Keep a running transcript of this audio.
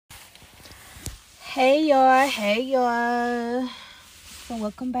Hey y'all. So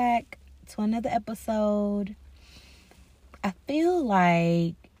welcome back to another episode. I feel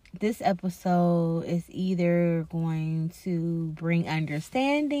like this episode is either going to bring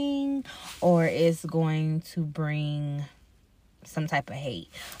understanding or it's going to bring some type of hate,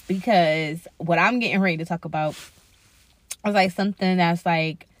 because what I'm getting ready to talk about is like something that's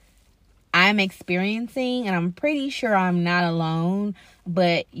like I'm experiencing, and I'm pretty sure I'm not alone.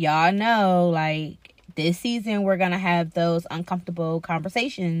 But y'all know, like, this season we're gonna have those uncomfortable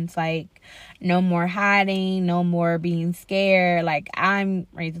conversations. Like, no more hiding, no more being scared. Like, I'm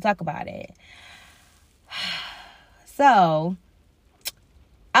ready to talk about it. So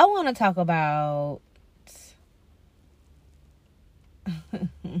I want to talk about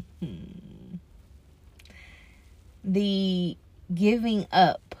the giving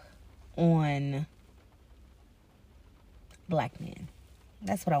up on black men.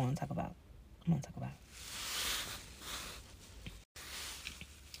 That's what I want to talk about.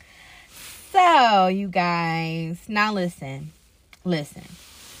 So, you guys, now listen.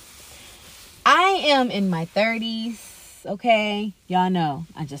 I am in my 30s, okay? Y'all know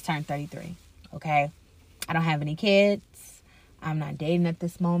I just turned 33, okay? I don't have any kids. I'm not dating at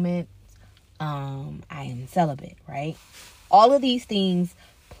this moment. I am celibate, right? All of these things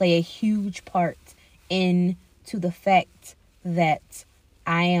play a huge part into the fact that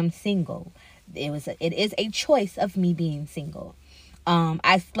I am single. It is a choice of me being single.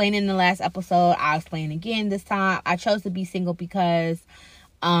 I explained in the last episode. I'll explain again this time. I chose to be single because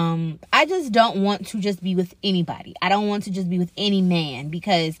I just don't want to just be with anybody. I don't want to just be with any man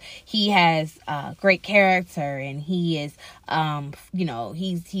because he has great character and he is,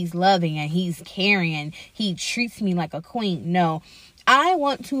 he's loving and he's caring and he treats me like a queen. No, I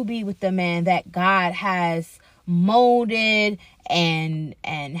want to be with the man that God has molded and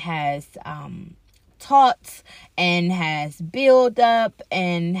has taught and has built up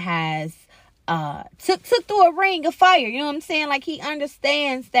and has took through a ring of fire. You know what I'm saying? Like, he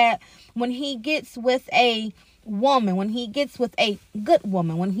understands that when he gets with a woman, when he gets with a good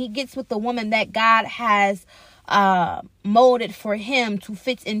woman, when he gets with the woman that God has molded for him to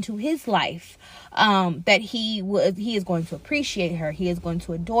fit into his life, that he is going to appreciate her, he is going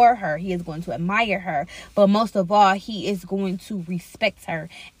to adore her, he is going to admire her, but most of all, he is going to respect her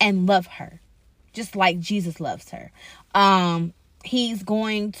and love her just like Jesus loves her. He's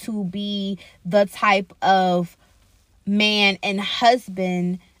going to be the type of man and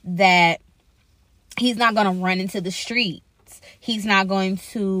husband that he's not going to run into the streets. He's not going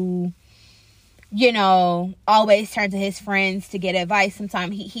to, always turn to his friends to get advice.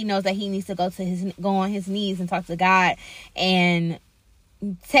 Sometimes he knows that he needs to go on his knees and talk to God and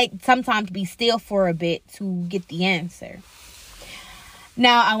sometimes be still for a bit to get the answer.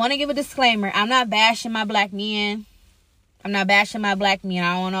 Now, I want to give a disclaimer. I'm not bashing my black men. I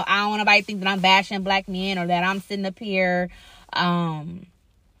don't want nobody to think that I'm bashing black men or that I'm sitting up here, making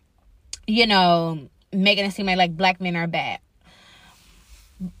it seem like black men are bad.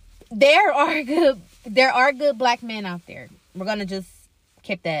 There are good black men out there. We're going to just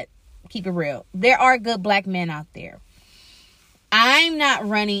keep it real. There are good black men out there. I'm not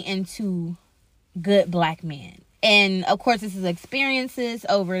running into good black men. And of course, this is experiences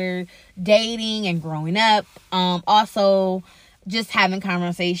over dating and growing up. Also, just having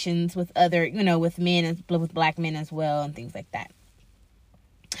conversations with other, with men and with black men as well, and things like that.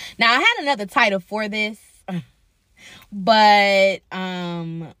 Now, I had another title for this, but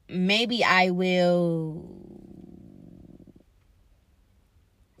maybe I'll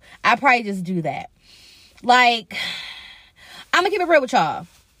probably just do that. Like, I'm gonna keep it real with y'all.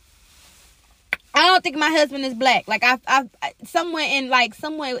 I don't think my husband is black. Like, I somewhere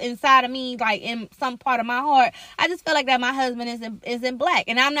inside of me, like in some part of my heart, I just feel like that my husband isn't black.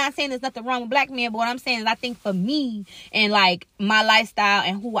 And I'm not saying there's nothing wrong with black men, but what I'm saying is I think for me and like my lifestyle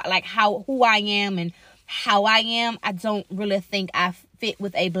and who I am and how I am, I don't really think I fit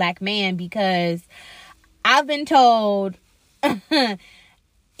with a black man, because I've been told even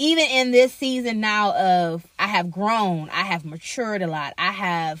in this season now of I have grown, I have matured a lot, I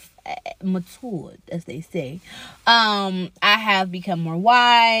have matured, as they say. I have become more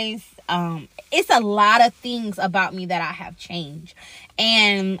wise. It's a lot of things about me that I have changed,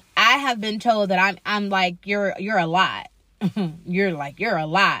 and I have been told that I'm like you're a lot. you're a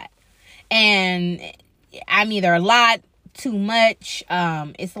lot, and I'm either a lot, too much.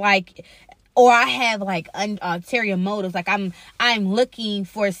 It's like, or I have like ulterior motives. Like I'm looking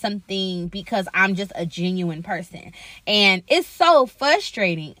for something because I'm just a genuine person. And it's so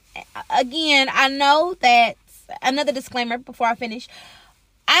frustrating. Again, I know that, another disclaimer before I finish.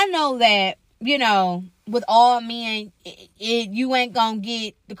 I know that with all men, you ain't gonna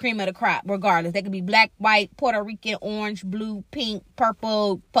get the cream of the crop regardless. They could be black, white, Puerto Rican, orange, blue, pink,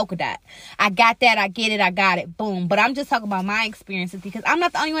 purple, polka dot. I got that. I get it. I got it. Boom. But I'm just talking about my experiences because I'm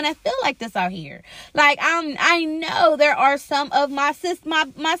not the only one that feel like this out here. Like, I know there are some of my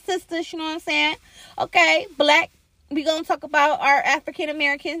sisters, you know what I'm saying? Okay, black. We're going to talk about our African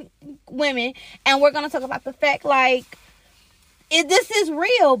American women, and we're going to talk about the fact, like, this is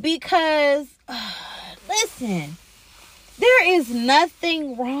real because, listen, there is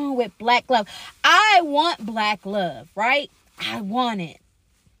nothing wrong with black love. I want black love, right? I want it.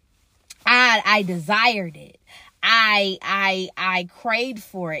 I desired it. I craved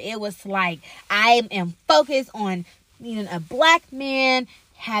for it. It was like, I am focused on being a black man,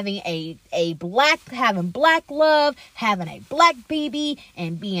 having having black love, having a black baby,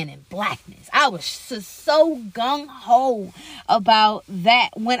 and being in blackness. I was just so gung-ho about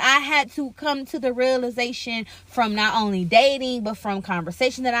that when I had to come to the realization from not only dating, but from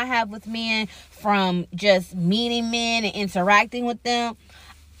conversation that I have with men, from just meeting men and interacting with them.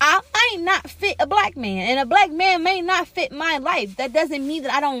 I might not fit a black man, and a black man may not fit my life. That doesn't mean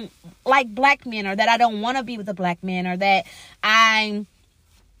that I don't like black men, or that I don't want to be with a black man, or that I'm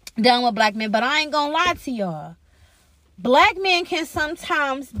done with black men. But I ain't gonna lie to y'all. Black men can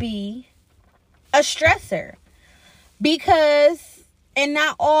sometimes be a stressor because, and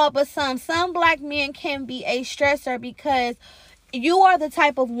not all, but some black men can be a stressor because you are the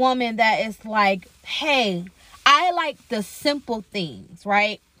type of woman that is like, hey, I like the simple things,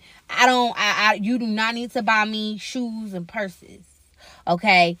 right? You do not need to buy me shoes and purses,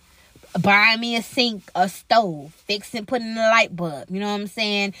 okay? Buy me a sink, a stove, fixing, putting the light bulb, you know what I'm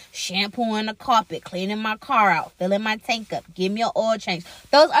saying? Shampooing the carpet, cleaning my car out, filling my tank up, give me an oil change.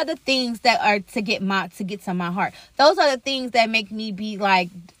 Those are the things that are to get to my heart. Those are the things that make me be like,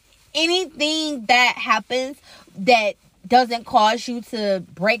 anything that happens that doesn't cause you to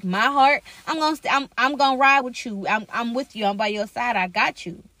break my heart, I'm gonna ride with you. I'm with you. I'm by your side. I got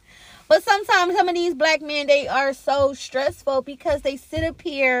you. But sometimes some of these black men, they are so stressful because they sit up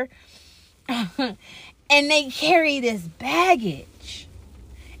here and they carry this baggage.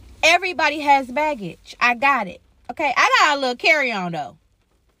 Everybody has baggage. I got it. Okay, I got a little carry-on though.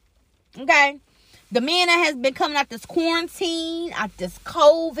 Okay. The man that has been coming out this quarantine, out this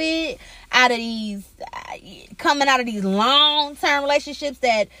COVID, coming out of these long-term relationships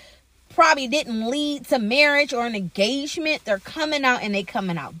that probably didn't lead to marriage or an engagement. They're coming out, and they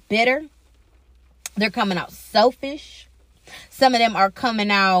coming out bitter. They're coming out selfish. Some of them are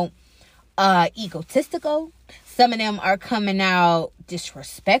coming out egotistical. Some of them are coming out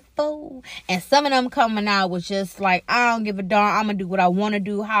disrespectful. And some of them coming out was just like, I don't give a darn. I'm going to do what I want to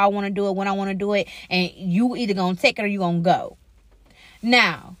do, how I want to do it, when I want to do it. And you either going to take it or you going to go.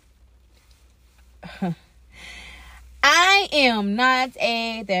 Now, I am not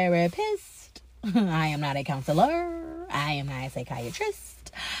a therapist. I am not a counselor. I am not a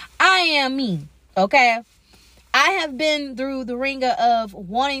psychiatrist. I am me. Okay? I have been through the ringer of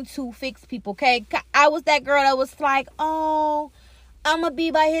wanting to fix people, okay? I was that girl that was like, oh, I'm going to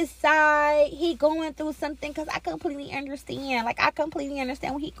be by his side. He going through something because I completely understand. Like, I completely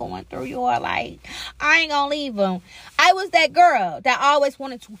understand what he going through. You're like, I ain't going to leave him. I was that girl that always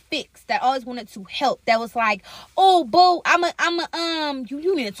wanted to fix, that always wanted to help, that was like, oh, boo,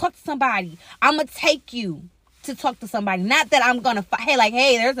 you need to talk to somebody. I'm going to take you to talk to somebody. Not that I'm going to,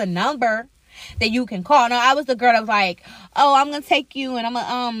 hey, there's a number that you can call. No, I was the girl that was like, oh, I'm going to take you and I'm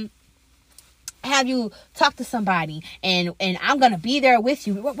going to have you talk to somebody and I'm going to be there with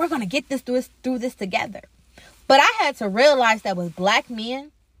you. We're going to get through this together. But I had to realize that with black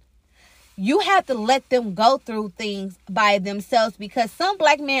men, you have to let them go through things by themselves because some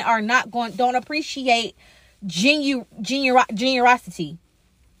black men don't appreciate generosity.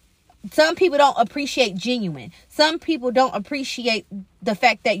 Some people don't appreciate genuine. Some people don't appreciate the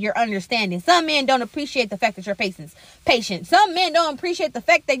fact that you're understanding. Some men don't appreciate the fact that you're patient. Some men don't appreciate the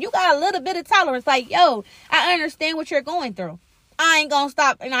fact that you got a little bit of tolerance. Like, yo, I understand what you're going through. I ain't gonna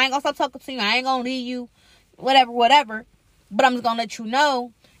stop, and I ain't gonna stop talking to you. I ain't gonna leave you, whatever. But I'm just gonna let you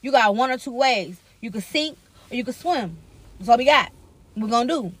know you got one or two ways. You can sink or you can swim. That's all we got. We're gonna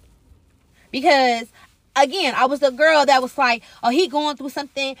do. Because again, I was the girl that was like, oh, he going through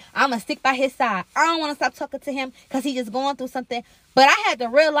something. I'm going to stick by his side. I don't want to stop talking to him because he just going through something. But I had to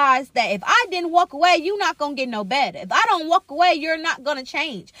realize that if I didn't walk away, you're not going to get no better. If I don't walk away, you're not going to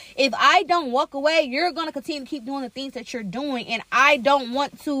change. If I don't walk away, you're going to continue to keep doing the things that you're doing. And I don't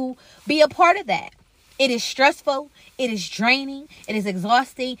want to be a part of that. It is stressful. It is draining. It is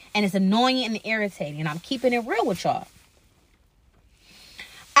exhausting. And it's annoying and irritating. And I'm keeping it real with y'all.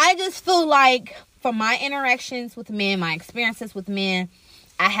 I just feel like from my interactions with men, my experiences with men,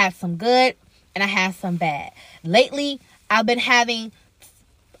 I have some good and I have some bad. Lately, I've been having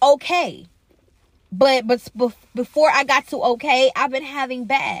okay. But before I got to okay, I've been having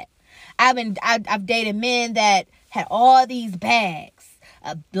bad. I've dated men that had all these bags,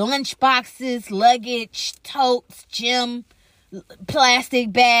 lunch boxes, luggage, totes, gym,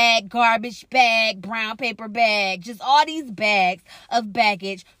 plastic bag, garbage bag, brown paper bag, just all these bags of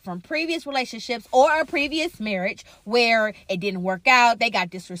baggage from previous relationships or a previous marriage where it didn't work out, they got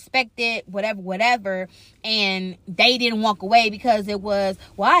disrespected, whatever, and they didn't walk away because it was,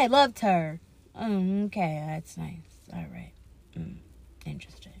 well, I loved her. Okay, that's nice. All right.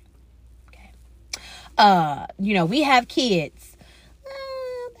 Interesting. Okay. We have kids.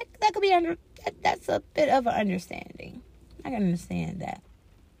 That could be that's a bit of an understanding. I can understand that.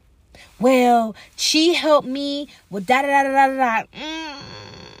 Well, she helped me with da.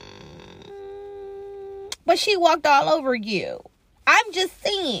 But she walked all over you. I'm just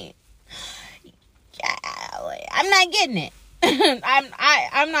saying. I'm not getting it.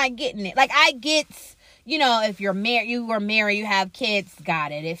 I'm not getting it. Like, I get, if you're married, you were married, you have kids,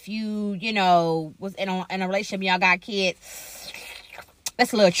 got it. If you, was in a relationship, y'all got kids,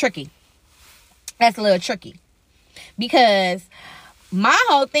 that's a little tricky. Because my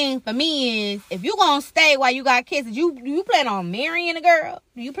whole thing for me is, if you gonna stay while you got kids, do you plan on marrying a girl?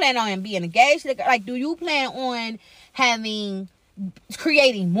 Do you plan on being engaged to the girl? Like, do you plan on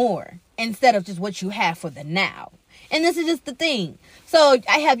creating more instead of just what you have for the now? And this is just the thing. So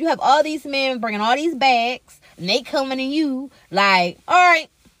you have all these men bringing all these bags, and they coming to you like, all right,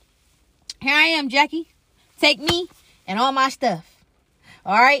 here I am, Jackie. Take me and all my stuff.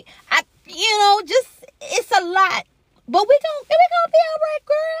 All right, it's a lot, but we gonna be all right,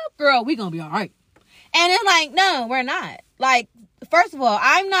 girl. We gonna be all right. And it's like, no, we're not. Like, first of all,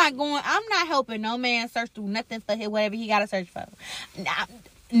 I'm not helping no man search through nothing for whatever he gotta search for.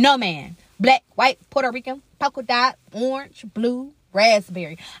 No man. Black, white, Puerto Rican, polka dot, orange, blue,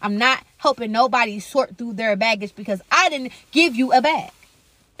 raspberry. I'm not helping nobody sort through their baggage because I didn't give you a bag.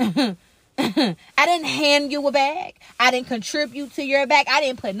 I didn't hand you a bag. I didn't contribute to your bag. I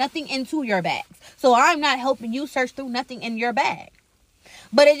didn't put nothing into your bags. So I'm not helping you search through nothing in your bag.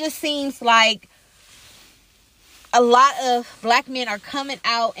 But it just seems like a lot of black men are coming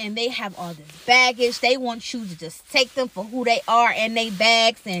out and they have all this baggage. They want you to just take them for who they are and they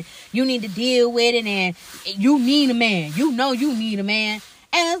bags, and you need to deal with it, and you need a man. You need a man.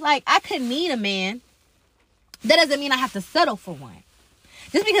 And it's like, I could need a man. That doesn't mean I have to settle for one.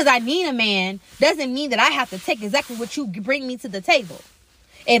 Just because I need a man doesn't mean that I have to take exactly what you bring me to the table.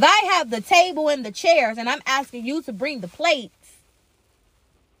 If I have the table and the chairs and I'm asking you to bring the plates,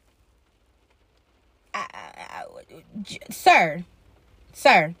 sir,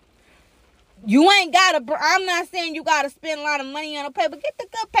 you ain't gotta, I'm not saying you gotta spend a lot of money on a paper. Get the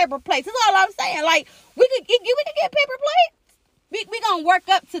good paper plates. That's all I'm saying. Like, we could get paper plates. We gonna work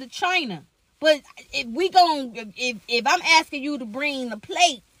up to the china. But if I'm asking you to bring the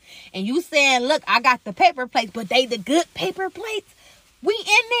plate and you saying, look, I got the paper plates, but they the good paper plates, we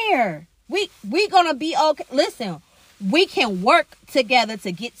in there. We gonna be okay. Listen, we can work together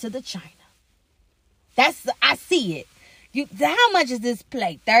to get to the china. I see it. How much is this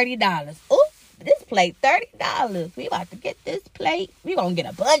plate? $30. Oh, this plate, $30. We about to get this plate. We gonna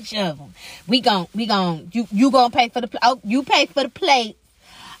get a bunch of them. You gonna pay for the plate. Oh, you pay for the plate.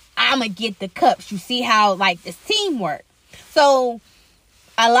 I'ma get the cups. You see how, like, this teamwork. So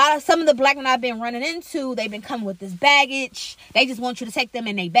some of the black men I've been running into, they've been coming with this baggage. They just want you to take them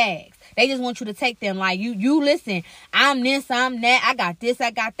in their bags. They just want you to take them like, you listen, I'm this, I'm that, I got this,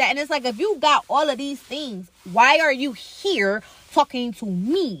 I got that. And it's like, if you got all of these things, why are you here talking to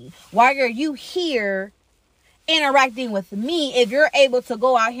me? Why are you here interacting with me if you're able to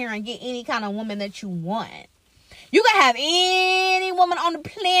go out here and get any kind of woman that you want? You can have any woman on the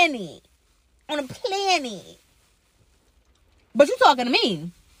planet. But you talking to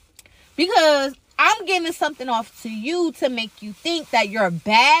me. Because I'm giving something off to you to make you think that your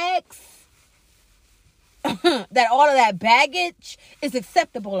bags, that all of that baggage is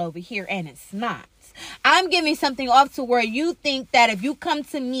acceptable over here, and it's not. I'm giving something off to where you think that if you come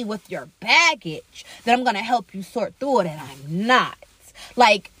to me with your baggage, that I'm going to help you sort through it, and I'm not.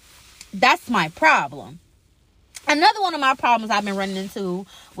 Like, that's my problem. Another one of my problems I've been running into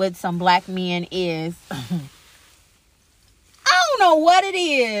with some black men is, I don't know what it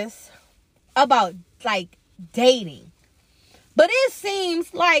is about, like, dating, but it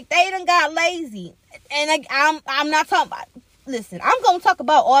seems like they done got lazy. And like, I'm not talking about, listen, I'm going to talk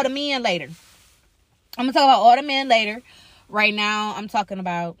about all the men later. Right now, I'm talking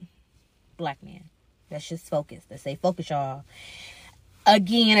about black men. Let's just focus. Let's say focus, y'all.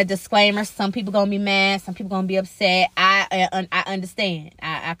 Again, a disclaimer. Some people gonna be mad. Some people gonna be upset. I understand.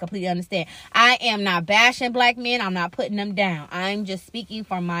 I completely understand. I am not bashing black men. I'm not putting them down. I'm just speaking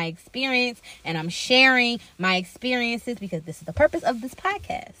from my experience, and I'm sharing my experiences because this is the purpose of this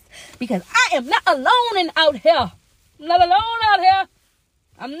podcast. Because I am not alone and out here. I'm not alone out here.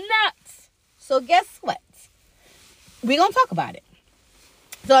 I'm not. So guess what? We're gonna talk about it.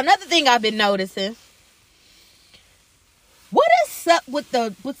 So another thing I've been noticing. What is up with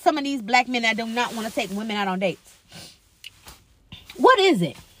some of these black men that do not want to take women out on dates? What is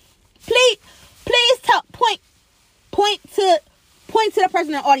it? Please point to the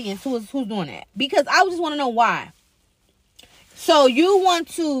person in the audience who's doing that, because I just want to know why. So you want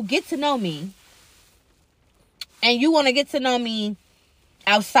to get to know me, and you want to get to know me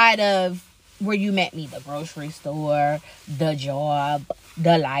outside of where you met me, the grocery store, the job,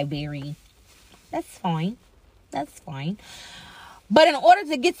 the library. That's fine. That's fine. But in order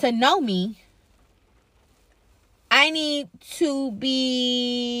to get to know me, I need to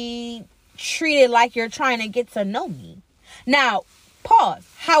be treated like you're trying to get to know me. Now, pause.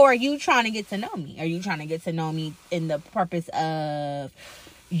 How are you trying to get to know me? Are you trying to get to know me in the purpose of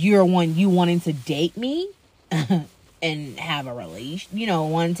you wanting to date me and have a relation,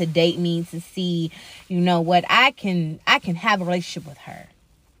 wanting to date me to see, what I can have a relationship with her.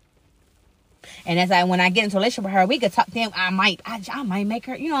 And when I get into a relationship with her, we could talk. Then I might make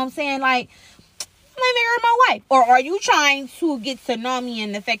her. You know what I'm saying? Like, I might make her my wife. Or are you trying to get to know me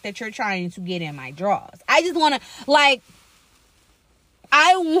in the fact that you're trying to get in my drawers? I just want to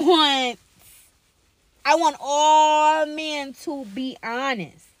I want all men to be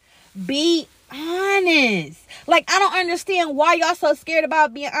honest. Be honest. Like, I don't understand why y'all so scared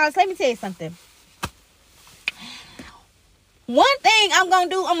about being honest. Let me tell you something. One thing I'm going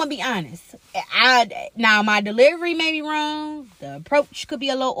to do, I'm going to be honest. Now, my delivery may be wrong. The approach could be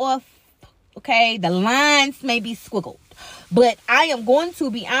a little off. Okay? The lines may be squiggled. But I am going to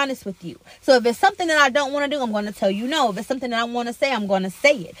be honest with you. So if it's something that I don't want to do, I'm going to tell you no. If it's something that I want to say, I'm going to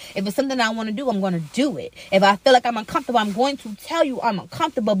say it. If it's something that I want to do, I'm going to do it. If I feel like I'm uncomfortable, I'm going to tell you I'm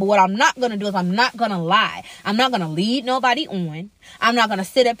uncomfortable. But what I'm not going to do is I'm not going to lie. I'm not going to lead nobody on. I'm not going to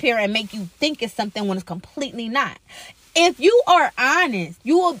sit up here and make you think it's something when it's completely not. If you are honest,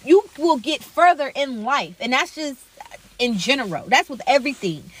 you will get further in life. And that's just in general. That's with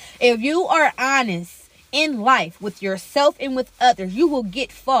everything. If you are honest in life with yourself and with others, you will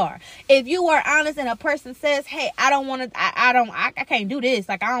get far. If you are honest and a person says, hey, I can't do this.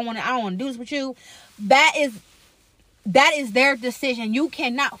 Like, I don't want to do this with you. That is their decision. You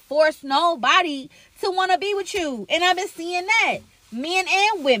cannot force nobody to want to be with you. And I've been seeing that. Men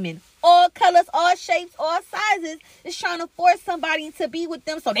and women. All colors, all shapes, all sizes is trying to force somebody to be with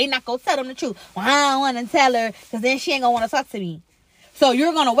them, so they not going to tell them the truth. Well, I don't want to tell her because then she ain't going to want to talk to me. So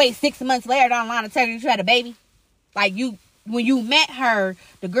you're going to wait 6 months later down the line to tell her you had a baby? Like, when you met her,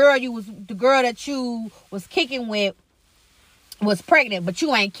 the girl that you was kicking with was pregnant, but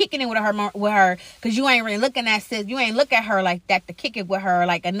you ain't kicking it with her because you ain't really looking at sis. You ain't look at her like that to kick it with her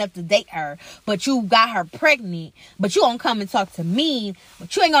like enough to date her. But you got her pregnant, but you gonna come and talk to me,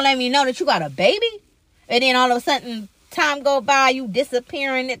 but you ain't gonna let me know that you got a baby. And then all of a sudden, time go by, you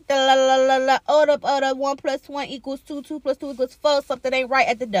disappearing. Hold up, 1 + 1 = 2, 2 + 2 = 4. Something ain't right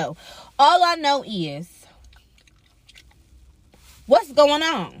at the door. All I know is what's going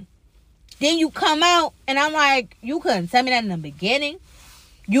on. Then you come out, and I'm like, you couldn't tell me that in the beginning.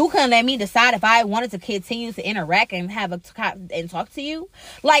 You couldn't let me decide if I wanted to continue to interact and and talk to you.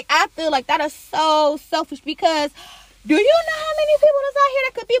 Like, I feel like that is so selfish, because do you know how many people that's out here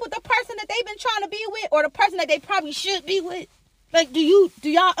that could be with the person that they've been trying to be with, or the person that they probably should be with? Like, do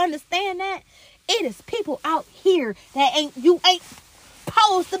y'all understand that? It is people out here that you ain't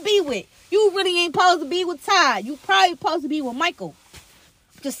supposed to be with. You really ain't supposed to be with Todd. You probably supposed to be with Michael.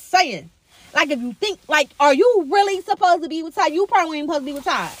 Just saying. Like, if you think, like, are you really supposed to be with Todd? You probably ain't supposed to be with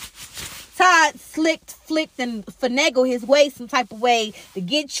Todd. Todd flicked, and finagled his way some type of way to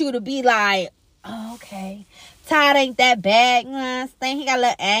get you to be like, oh, okay. Todd ain't that bad. You know what I'm saying? He got a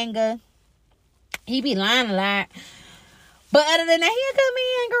little anger. He be lying a lot. But other than that, he a good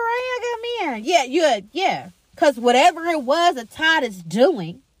man, girl. He a good man. Yeah. Because whatever it was that Todd is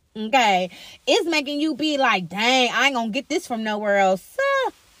doing, okay, it's making you be like, dang, I ain't going to get this from nowhere else.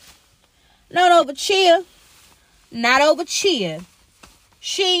 Not over cheer.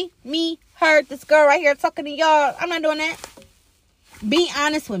 She, me, her, this girl right here talking to y'all. I'm not doing that. Be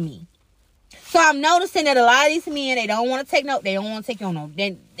honest with me. So I'm noticing that a lot of these men, they don't want to take you on no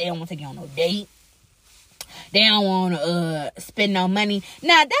date. They don't want to spend no money.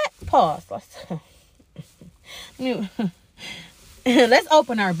 Now that pause. Let's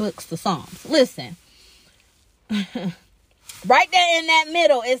open our books to Psalms. Listen. Right there in that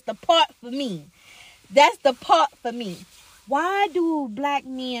middle is the part for me. That's the part for me. Why do black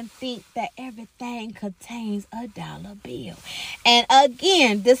men think that everything contains a dollar bill? And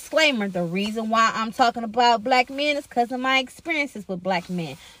again, disclaimer, the reason why I'm talking about black men is because of my experiences with black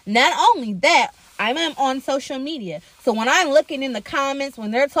men. Not only that, I am on social media. So when I'm looking in the comments,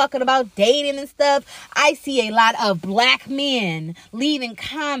 when they're talking about dating and stuff, I see a lot of black men leaving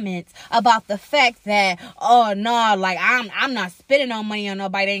comments about the fact that, oh no, like I'm not spending no money on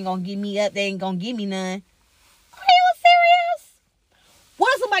nobody. They ain't gonna give me up. They ain't gonna give me none. Are you serious?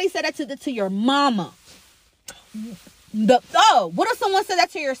 What if somebody said that to your mama? What if someone said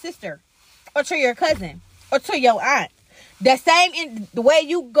that to your sister? Or to your cousin? Or to your aunt? The way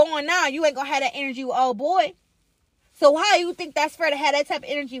you going now, you ain't gonna have that energy with old boy. So how you think that's fair to have that type of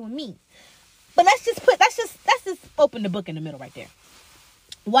energy with me? But let's just open the book in the middle right there.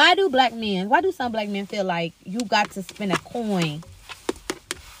 Why do some black men feel like you got to spend a coin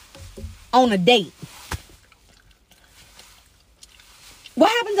on a date? What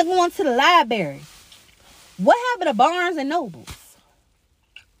happened to going to the library? What happened to Barnes and Nobles?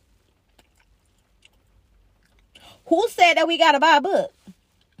 Who said that we gotta buy a book?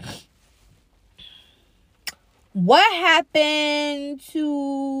 What happened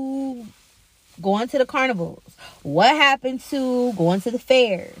to going to the carnivals? What happened to going to the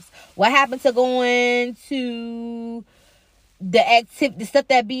fairs? What happened to going to the stuff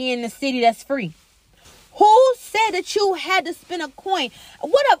that be in the city that's free? Who said that you had to spend a coin?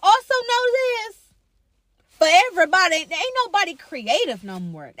 What I've also noticed is, for everybody, ain't nobody creative no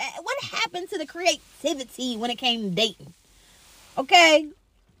more. What happened to the creativity when it came to dating? Okay?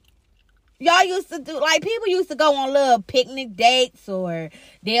 Y'all used to do, like, people used to go on little picnic dates, or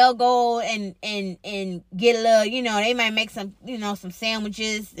they'll go and get a little, they might make some, some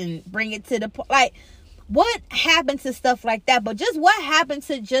sandwiches and bring it to the, like, what happened to stuff like that? But just what happened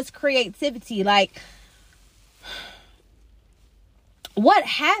to just creativity? Like, what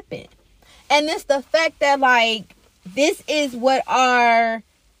happened? And it's the fact that, like, this is what our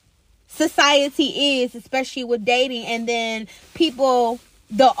society is, especially with dating. And then people,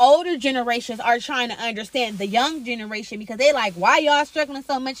 the older generations, are trying to understand the young generation, because they like, why y'all struggling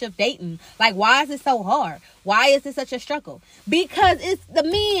so much of dating? Like, why is it so hard? Why is it such a struggle? Because it's the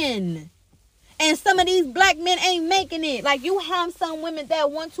men. And some of these black men ain't making it. Like, you have some women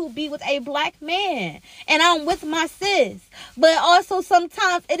that want to be with a black man. And I'm with my sis. But also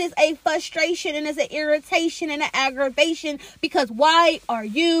sometimes it is a frustration and it's an irritation and an aggravation. Because why are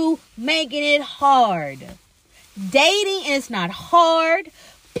you making it hard? Dating is not hard.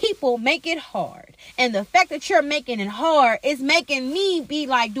 People make it hard. And the fact that you're making it hard is making me be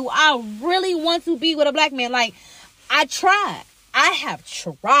like, do I really want to be with a black man? Like, I tried. I have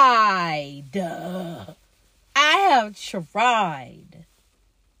tried.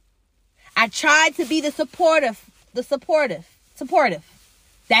 I tried to be the supportive.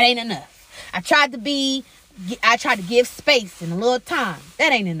 That ain't enough. I tried to give space and a little time.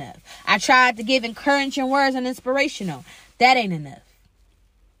 That ain't enough. I tried to give encouraging words and inspirational. That ain't enough.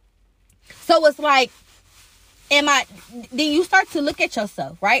 So it's like, then you start to look at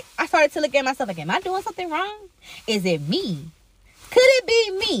yourself, right? I started to look at myself like, am I doing something wrong? Is it me? Could it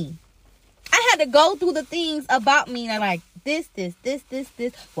be me? I had to go through the things about me that, like, this.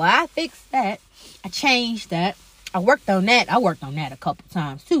 Well, I fixed that. I changed that. I worked on that. A couple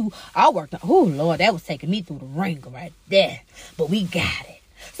times too. Oh Lord, that was taking me through the ringer right there. But we got it.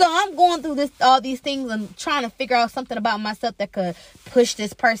 So I'm going through all these things and trying to figure out something about myself that could push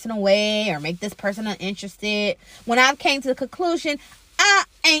this person away or make this person uninterested. When I came to the conclusion, I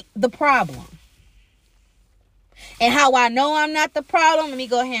ain't the problem. And how I know I'm not the problem, let me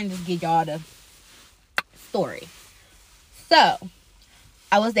go ahead and just give y'all the story. So,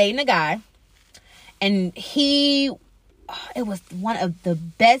 I was dating a guy, and it was one of the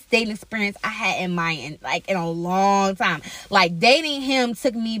best dating experience I had in a long time. Like, dating him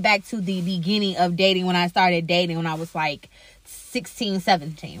took me back to the beginning of dating, when I started dating when I was like 16,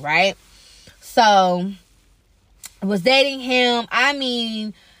 17, right? So, I was dating him. I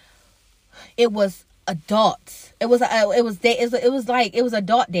mean, it was adults. It was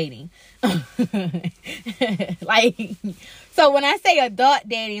adult dating. Like, so when I say adult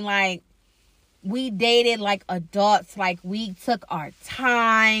dating, like, we dated like adults. Like, we took our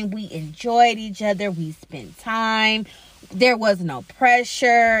time. We enjoyed each other. We spent time. There was no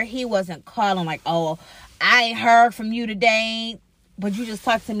pressure. He wasn't calling like, oh, I ain't heard from you today, but you just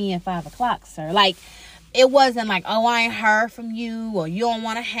talked to me at 5 o'clock, sir. Like, it wasn't like, oh, I ain't heard from you, or you don't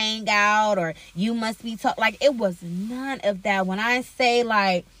want to hang out, or you must be like, it was none of that. When I say,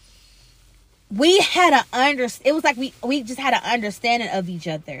 like, we had it was like we just had an understanding of each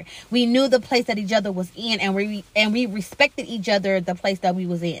other. We knew the place that each other was in, and we respected each other the place that we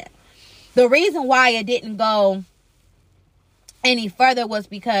was in. The reason why it didn't go any further was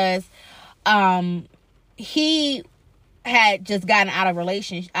because he had just gotten out of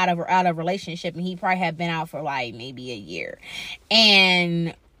relationship, and he probably had been out for like maybe a year.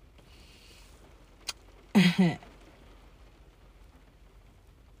 And I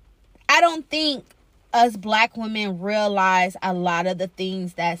don't think us black women realize a lot of the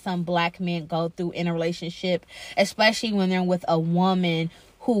things that some black men go through in a relationship, especially when they're with a woman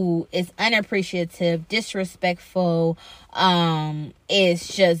who is unappreciative, disrespectful, is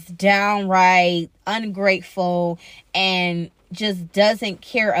just downright ungrateful, and just doesn't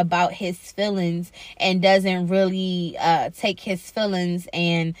care about his feelings, and doesn't really take his feelings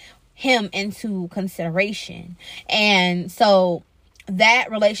and him into consideration. And so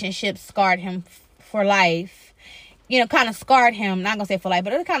that relationship scarred him for life. Kind of scarred him, not gonna say for life,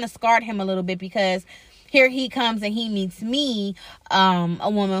 but it kind of scarred him a little bit, because here he comes and he meets me, a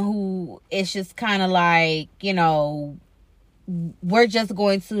woman who is just kind of like, we're just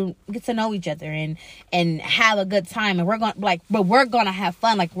going to get to know each other and have a good time, and we're gonna have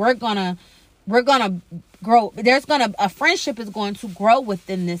fun. Like, we're gonna grow. A friendship is going to grow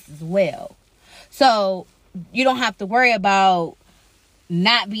within this as well. So you don't have to worry about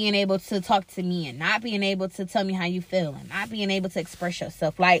not being able to talk to me, and not being able to tell me how you feel, and not being able to express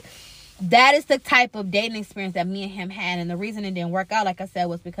yourself. Like, that is the type of dating experience that me and him had. And the reason it didn't work out, like I said,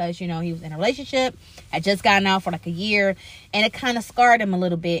 was because, he was in a relationship, had just gotten out for like a year, and it kind of scarred him a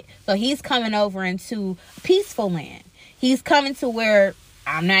little bit. So he's coming over into peaceful land. He's coming to where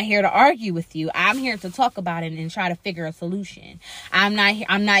I'm not here to argue with you. I'm here to talk about it and try to figure a solution. I'm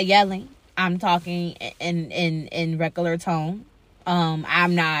not yelling. I'm talking in regular tone.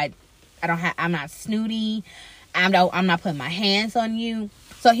 I'm not snooty. I'm not putting my hands on you.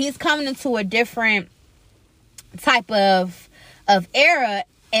 So he's coming into a different type of era,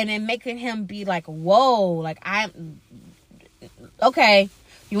 and then making him be like, whoa, like, I'm okay.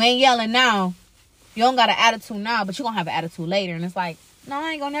 You ain't yelling now. You don't got an attitude now, but you gonna have an attitude later. And it's like, no,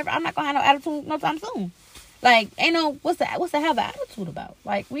 I'm not gonna have no attitude no time soon. Like, ain't no, what's to have an attitude about?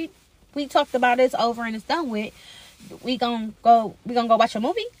 Like, we talked about this over and it's done with. We gonna go watch a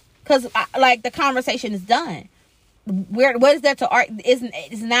movie? Cause like, the conversation is done. What is there to argue?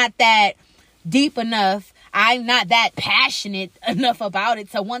 It's not that deep enough. I'm not that passionate enough about it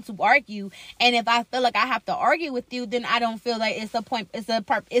to want to argue. And if I feel like I have to argue with you, then I don't feel like it's a point.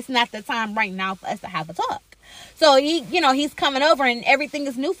 It's not the time right now for us to have a talk. So he's coming over, and everything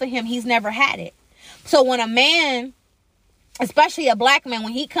is new for him. He's never had it. So when a man, especially a black man,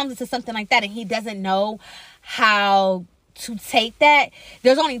 when he comes into something like that and he doesn't know how to take that,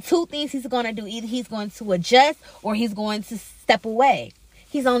 there's only two things he's going to do. Either he's going to adjust, or he's going to step away.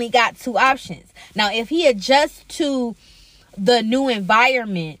 He's only got two options. Now, if he adjusts to the new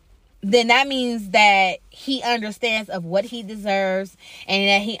environment, then that means that he understands of what he deserves, and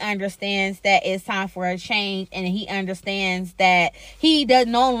that he understands that it's time for a change, and he understands that he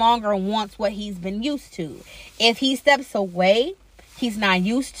no longer wants what he's been used to. If he steps away, he's not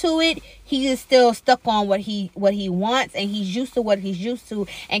used to it. He is still stuck on what he wants, and he's used to what he's used to,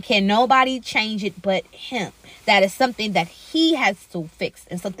 and can nobody change it but him. That is something that he has to fix,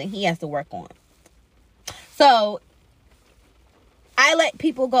 and something he has to work on. So I let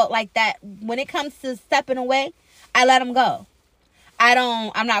people go like that. When it comes to stepping away, I let them go.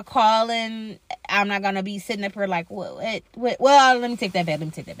 I'm not calling. I'm not going to be sitting up here like, well, let me take that back.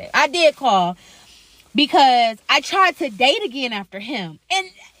 I did call, because I tried to date again after him. And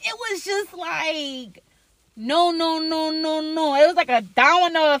it was just like, no. It was like a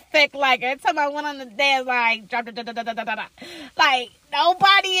domino effect. Like, every time I went on the dance, like, like,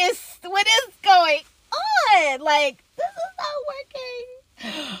 nobody is, what is going on? Like, this is not working.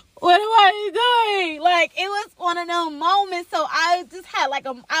 What am I doing? Like, it was one of those moments. So I just had like,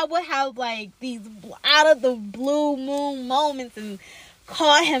 I would have like these out of the blue moon moments, and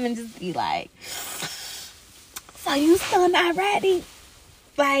call him and just be like, so you still not ready?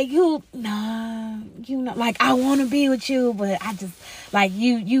 Like, like, I want to be with you, but I just, like,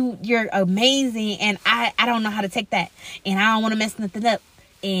 you're amazing, and I don't know how to take that, and I don't want to mess nothing up,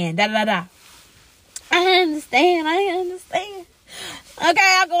 and da-da-da-da. I understand. Okay,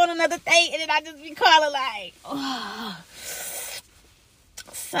 I'll go on another date, and then I just be calling like, oh.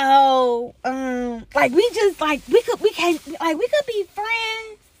 So, like, we could be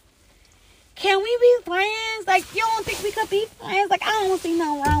friends. can we be friends? Like, you don't think we could be friends? Like, I don't see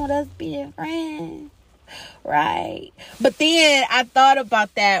nothing wrong with us being friends. Right. But then I thought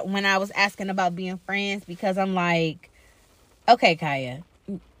about that when I was asking about being friends, because I'm like, okay, Kaya,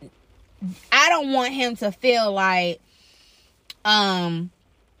 I don't want him to feel like I'm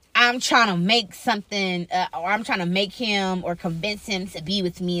trying to make something or I'm trying to make him or convince him to be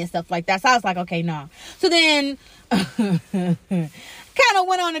with me and stuff like that. So I was like, okay, no. So then kind of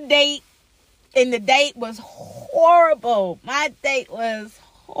went on a date, and the date was horrible. My date was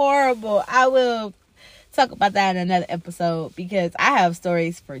horrible. I will talk about that in another episode because I have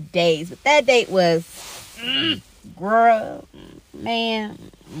stories for days. But that date was, girl, man,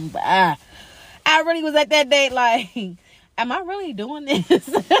 I really was at that date like, am I really doing this?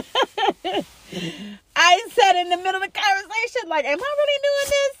 I said in the middle of the conversation, like, am I really doing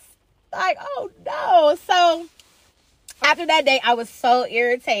this? Like, oh no. So after that day, I was so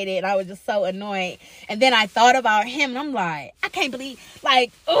irritated and I was just so annoyed. And then I thought about him and I'm like, I can't believe,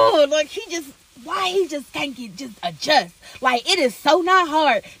 like, oh, look, why he just can't just adjust. Like, it is so not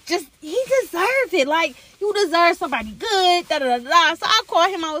hard. He deserves it. Like, you deserve somebody good, da-da-da-da. So I called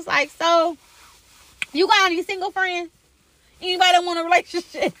him. I was like, so, you got any single friends? Anybody that want a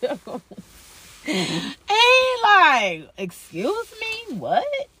relationship? And like, excuse me? What?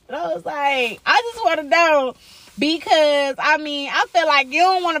 And I was like, I just want to know. Because, I mean, I feel like you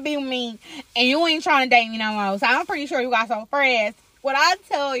don't want to be with me. And you ain't trying to date me no more. So I'm pretty sure you got some friends. What I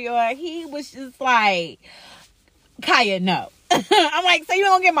tell you, he was just like, Kaya, no. I'm like, so you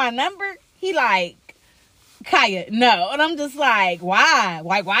don't get my number? He like, Kaya, no. And I'm just like, why?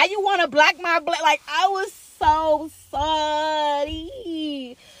 Why you want to block my Like, I was so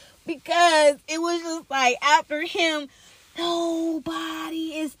sorry. Because it was just like, after him,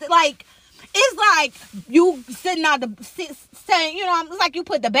 nobody is, like, it's like you sitting out saying, you know, it's like you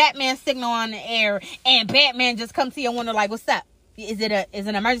put the Batman signal on the air and Batman just comes to your window like, what's up? Is it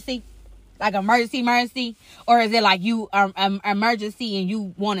an emergency? Like emergency? Or is it like you are emergency and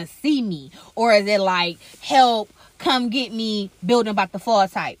you want to see me? Or is it like, help, come get me, building about to fall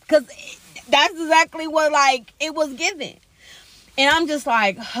type? Because that's exactly what, like, it was given. And I'm just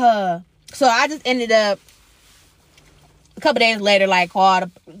like, huh. So I just ended up, a couple days later,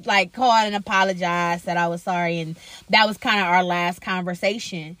 called and apologized, said I was sorry. And that was kind of our last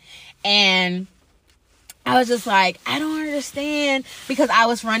conversation. And I was just like, I don't understand, because I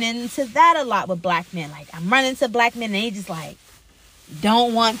was running into that a lot with black men. Like, I'm running into black men and they just like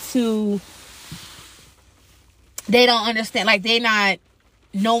don't want to, they don't understand, like they not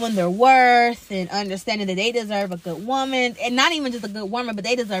knowing their worth and understanding that they deserve a good woman, and not even just a good woman, but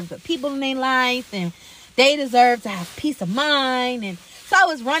they deserve good people in their life, and they deserve to have peace of mind. And so I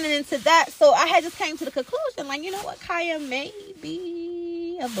was running into that. So I had just came to the conclusion, like, you know what, Kaya,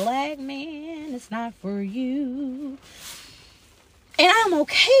 maybe a black man is not for you. And I'm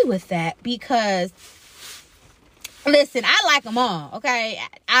okay with that because, listen, I like them all, okay?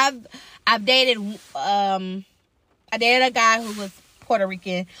 I've dated, I dated a guy who was Puerto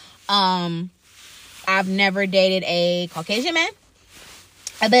Rican. I've never dated a Caucasian man.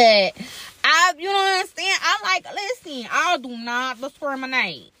 But you don't understand. I'm like, listen, I do not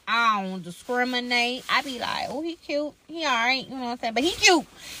discriminate. I don't discriminate. I be like, oh, he cute. He alright. You know what I'm saying? But he cute.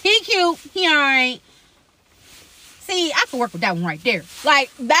 He alright. See, I can work with that one right there.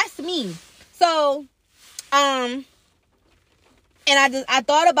 Like, that's me. So, and I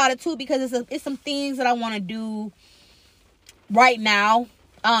thought about it too, because it's some things that I want to do right now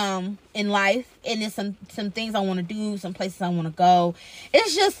in life, and there's some things I want to do, some places I want to go.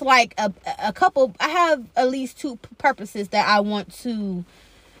 It's just like a couple, I have at least two purposes that I want to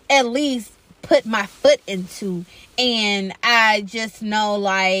at least put my foot into, and I just know,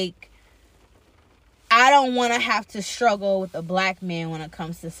 like, I don't want to have to struggle with a black man when it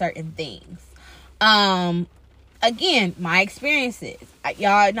comes to certain things. Again, my experiences,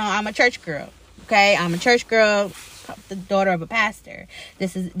 y'all know I'm a church girl. Okay, I'm a church girl, the daughter of a pastor.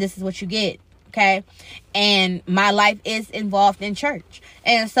 This is what you get. Okay, and my life is involved in church,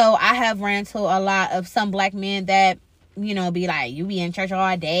 and so I have ran into a lot of some black men that, you know, be like, you be in church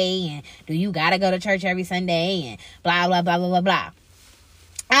all day, and do you gotta go to church every Sunday, and blah blah blah blah blah blah.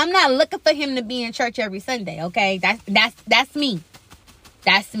 I'm not looking for him to be in church every Sunday. Okay, that's me.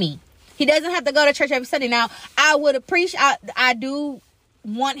 That's me. He doesn't have to go to church every Sunday. Now, I would appreciate, I do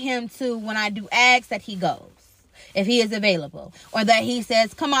want him to, when I do ask, that he goes, if he is available, or that he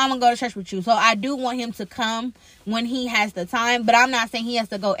says, come on, I'm gonna go to church with you. So I do want him to come when he has the time, but I'm not saying he has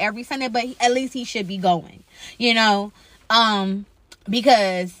to go every Sunday, but at least he should be going, you know,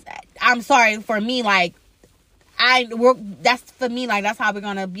 because I'm sorry, for me, like, that's for me, like, that's how we're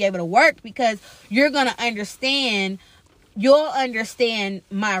gonna be able to work, because you're gonna understand. You'll understand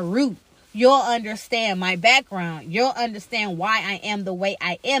my root. You'll understand my background. You'll understand why I am the way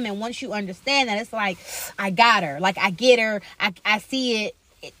I am. And once you understand that, it's like, I got her. Like, I get her. I see it.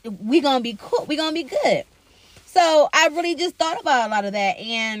 We gonna be cool. We gonna be good. So I really just thought about a lot of that.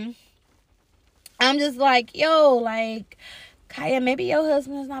 And I'm just like, yo, like, Kaya, maybe your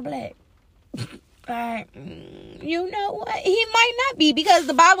husband is not black. Like, you know what? He might not be, because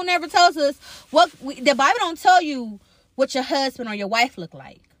the Bible never tells us the Bible don't tell you what your husband or your wife look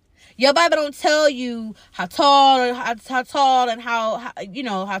like. Your Bible don't tell you how tall and how tall and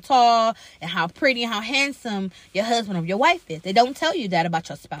how tall and how pretty and how handsome your husband or your wife is. They don't tell you that about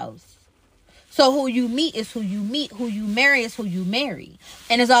your spouse. So who you meet is who you meet. Who you marry is who you marry.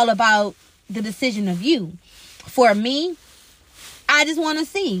 And it's all about the decision of you. For me, I just want to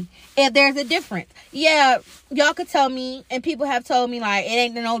see if there's a difference. Yeah, y'all could tell me, and people have told me, like, it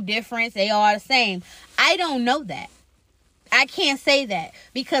ain't no difference. They all the same. I don't know that. I can't say that,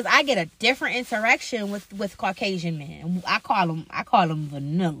 because I get a different interaction with Caucasian men. I call them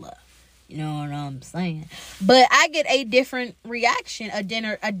vanilla. You know what I'm saying? But I get a different reaction, a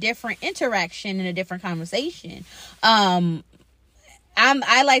different interaction, and a different conversation. I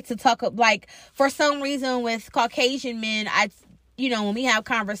like to talk, like, for some reason with Caucasian men, when we have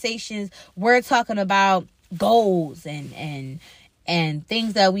conversations, we're talking about goals and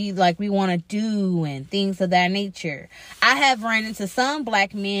things that we want to do and things of that nature. I have run into some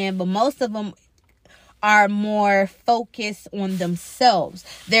black men, but most of them are more focused on themselves.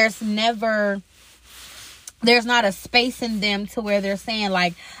 There's not a space in them to where they're saying,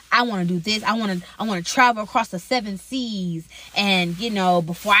 like, I want to do this. I want to travel across the 7 seas, and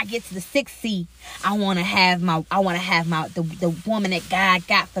before I get to the 6th sea, I want to have the woman that God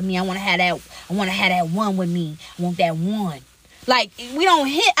got for me. I want to have that one with me. I want that one. Like, we don't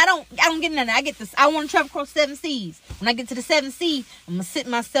hit. I don't get none. I get this. I want to travel across 7 seas. When I get to the 7th sea, I'm gonna sit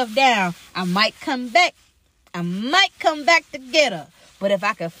myself down. I might come back to get her. But if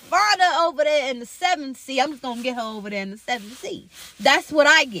I could find her over there in the 7th sea, I'm just gonna get her over there in the 7th sea. That's what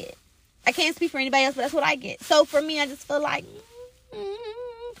I get. I can't speak for anybody else, but that's what I get. So for me, I just feel like,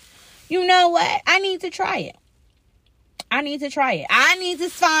 you know what? I need to try it. I need to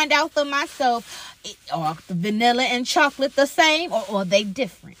find out for myself, are the vanilla and chocolate the same, or are they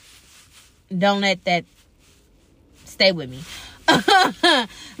different? Don't let that stay with me.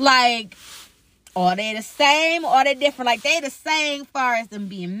 Like, are they the same, or are they different? Like, they the same far as them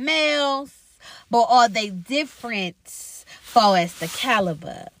being males, but are they different far as the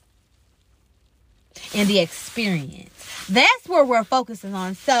caliber and the experience? That's where we're focusing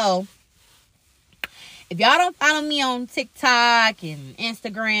on. So, if y'all don't follow me on TikTok and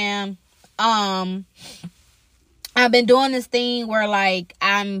Instagram, I've been doing this thing where, like,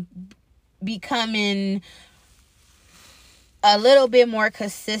 I'm becoming a little bit more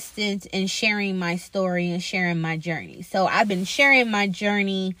consistent in sharing my story and sharing my journey. So I've been sharing my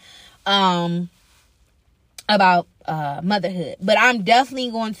journey about motherhood, but I'm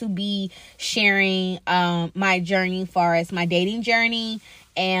definitely going to be sharing my journey as far as my dating journey,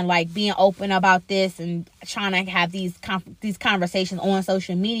 and like being open about this and trying to have these conversations on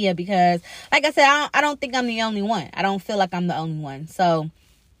social media, because like I said, I don't think I'm the only one. I don't feel like I'm the only one. So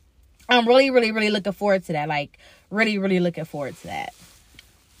I'm really, really, really looking forward to that. Like, really, really looking forward to that.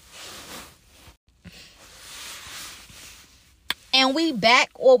 And we back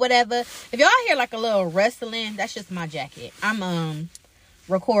or whatever. If y'all hear like a little rustling, that's just my jacket. I'm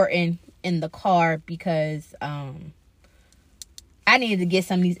recording in the car because I needed to get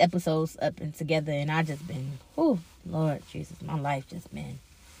some of these episodes up and together, and I just been, Lord Jesus, my life just been.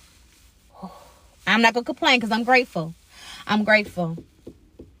 I'm not gonna complain because I'm grateful.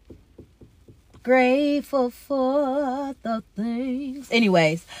 Grateful for the things.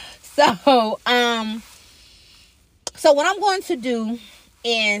 Anyways, so what I'm going to do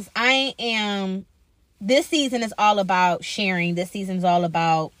is this season is all about sharing. This season is all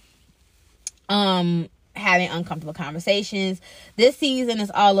about having uncomfortable conversations. This season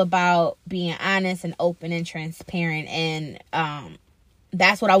is all about being honest and open and transparent, and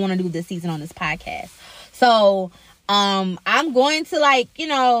that's what I want to do this season on this podcast. So I'm going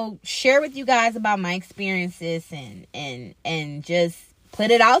to share with you guys about my experiences and just put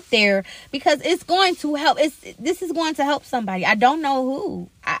it out there, because it's going to help. This is going to help somebody. I don't know who.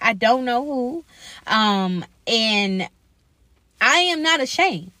 I don't know who. And I am not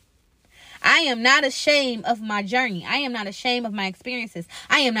ashamed. I am not ashamed of my journey. I am not ashamed of my experiences.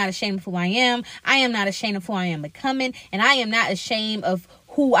 I am not ashamed of who I am. I am not ashamed of who I am becoming. And I am not ashamed of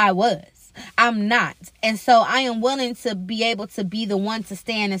who I was. I'm not. And so I am willing to be able to be the one to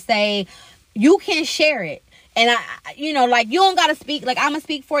stand and say, you can share it. And you don't got to speak. Like, I'm going to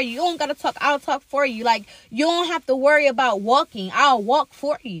speak for you. You don't got to talk. I'll talk for you. Like, you don't have to worry about walking. I'll walk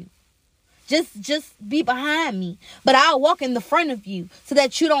for you. Just be behind me. But I'll walk in the front of you so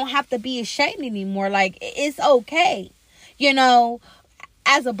that you don't have to be ashamed anymore. Like, it's okay.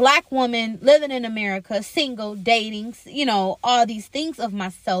 As a black woman living in America, single, dating, all these things of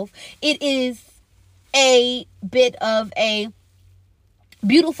myself, it is a bit of a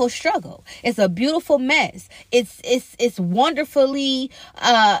beautiful struggle. It's a beautiful mess. It's wonderfully,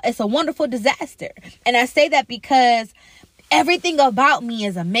 it's a wonderful disaster. And I say that because everything about me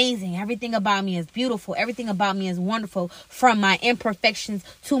is amazing. Everything about me is beautiful. Everything about me is wonderful, from my imperfections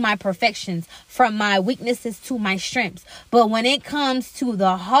to my perfections, from my weaknesses to my strengths. But when it comes to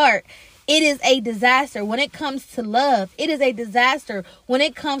the heart, it is a disaster. When it comes to love, it is a disaster. When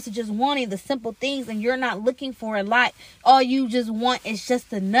it comes to just wanting the simple things and you're not looking for a lot, all you just want is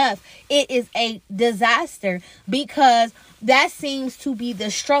just enough, it is a disaster, because that seems to be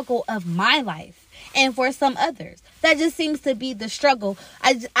the struggle of my life. And for some others, that just seems to be the struggle.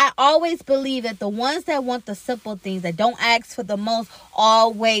 I always believe that the ones that want the simple things, that don't ask for the most,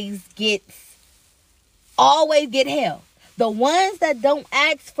 always get hell. The ones that don't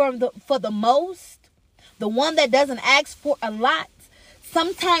ask for the most, the one that doesn't ask for a lot,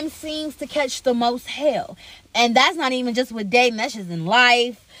 sometimes seems to catch the most hell. And that's not even just with dating, that's just in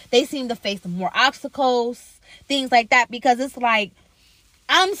life. They seem to face more obstacles, things like that, because it's like,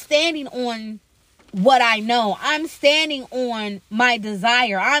 I'm standing on what I know. I'm standing on my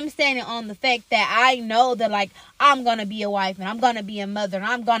desire. I'm standing on the fact that I know that, like, I'm going to be a wife, and I'm going to be a mother, and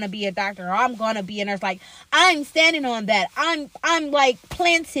I'm going to be a doctor, or I'm going to be a nurse. Like, I'm standing on that. I'm like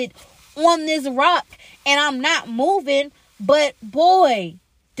planted on this rock, and I'm not moving. But boy,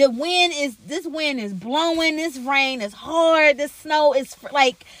 this wind is blowing. This rain is hard. This snow is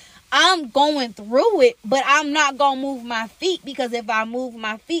like, I'm going through it, but I'm not going to move my feet, because if I move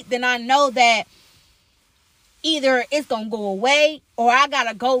my feet, then I know that either it's going to go away or I got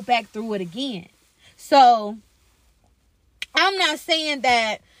to go back through it again. So I'm not saying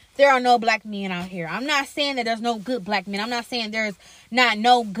that there are no black men out here. I'm not saying that there's no good black men. I'm not saying there's not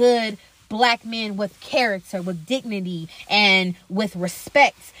no good black men with character, with dignity, and with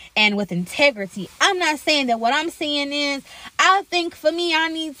respect, and with integrity. I'm not saying that. What I'm saying is, I think for me, I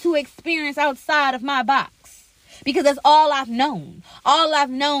need to experience outside of my box. Because that's all I've known. All I've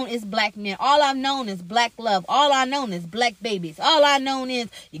known is black men. All I've known is black love. All I known is black babies. All I known is,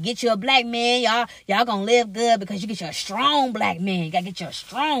 you get you a black man, y'all gonna live good because you get you a strong black man. You gotta get you a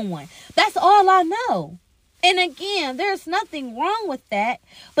strong one. That's all I know. And again, there's nothing wrong with that.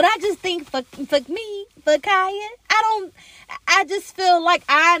 But I just think for me, for Kaya, I just feel like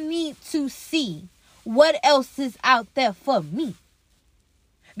I need to see what else is out there for me.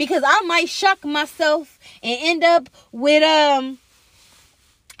 Because I might shock myself and end up with, I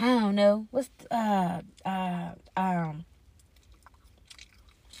don't know, I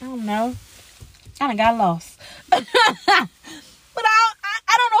don't know. I done got lost. But I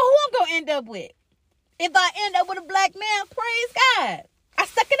don't know who I'm going to end up with. If I end up with a black man, praise God. I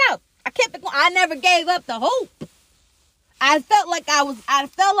stuck it out. I kept it going. I never gave up the hope. I felt like I was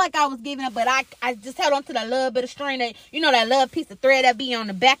giving up, but I just held on to that little bit of string, that, that little piece of thread that be on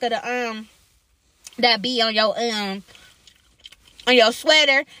the back of the, that be on your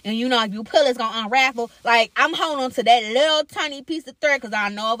sweater, and if you pull, it's gonna unravel. Like, I'm holding on to that little tiny piece of thread, because I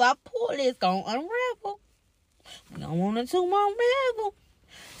know if I pull it, it's gonna unravel. I don't want it to unravel.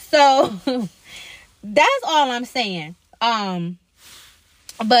 So that's all I'm saying. But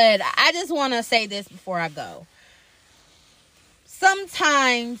I just want to say this before I go.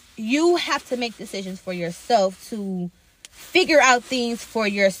 Sometimes you have to make decisions for yourself, to figure out things for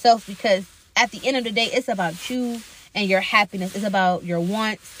yourself, because at the end of the day, it's about you and your happiness. It's about your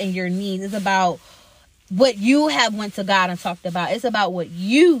wants and your needs. It's about what you have went to God and talked about. It's about what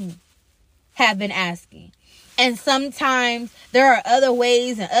you have been asking. And sometimes there are other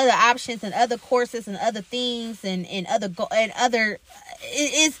ways and other options and other courses and other things and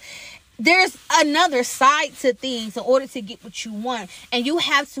there's another side to things in order to get what you want. And you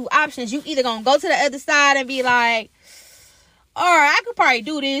have two options. You either gonna go to the other side and be like, all right, I could probably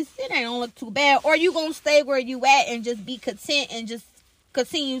do this, it ain't gonna look too bad. Or you gonna stay where you at and just be content and just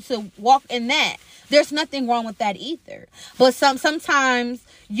continue to walk in that. There's nothing wrong with that either. But sometimes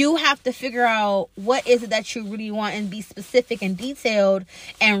you have to figure out what is it that you really want, and be specific and detailed,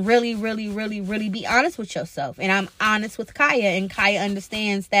 and really, really, really, really be honest with yourself. And I'm honest with Kaya, and Kaya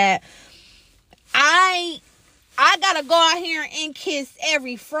understands that I I gotta go out here and kiss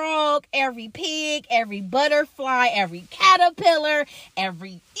every frog, every pig, every butterfly, every caterpillar,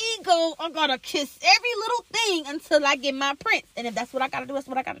 every eagle. I'm gonna kiss every little thing until I get my prince. And if that's what I gotta do, that's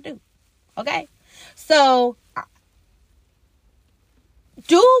what I gotta do. Okay? So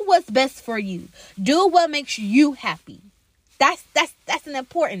do what's best for you. Do what makes you happy. That's an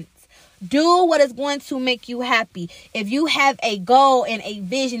importance. Do what is going to make you happy. If you have a goal and a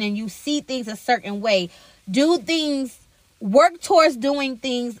vision and you see things a certain way, do things, work towards doing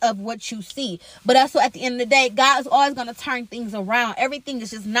things of what you see. But also at the end of the day, God is always going to turn things around. Everything is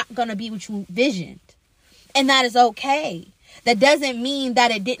just not going to be what you envisioned. And that is okay. That doesn't mean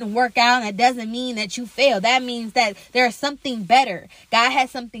that it didn't work out. That doesn't mean that you failed. That means that there's something better. God has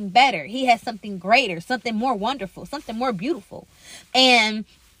something better. He has something greater, something more wonderful, something more beautiful. And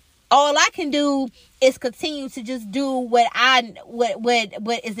all I can do is continue to just do what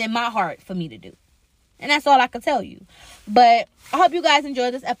is in my heart for me to do. And that's all I can tell you. But I hope you guys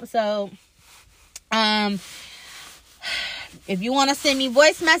enjoyed this episode. If you want to send me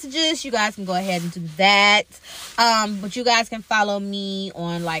voice messages, you guys can go ahead and do that. But you guys can follow me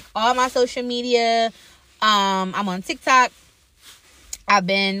on like all my social media. I'm on TikTok. I've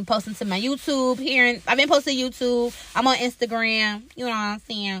been posting to my YouTube here. I've been posting to YouTube. I'm on Instagram. You know what I'm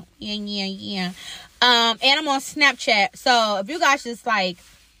saying? Yeah. And I'm on Snapchat. So if you guys just like,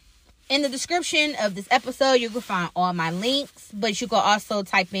 in the description of this episode, you can find all my links. But you can also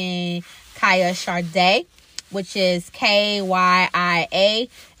type in Kaya Shardé, which is KYIASADA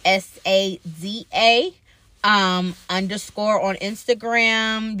 _ on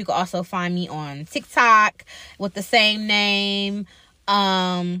Instagram. You can also find me on TikTok with the same name.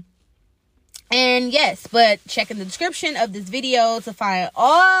 And yes, but check in the description of this video to find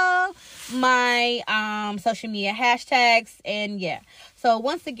all my social media hashtags. And yeah, so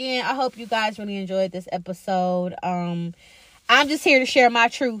once again, I hope you guys really enjoyed this episode. I'm just here to share my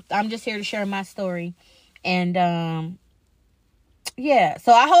truth. I'm just here to share my story. And yeah,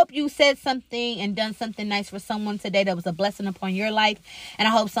 so I hope you said something and done something nice for someone today that was a blessing upon your life. And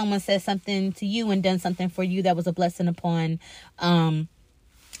I hope someone said something to you and done something for you that was a blessing upon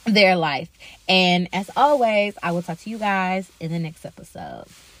their life. And as always, I will talk to you guys in the next episode.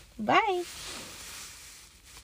 Bye.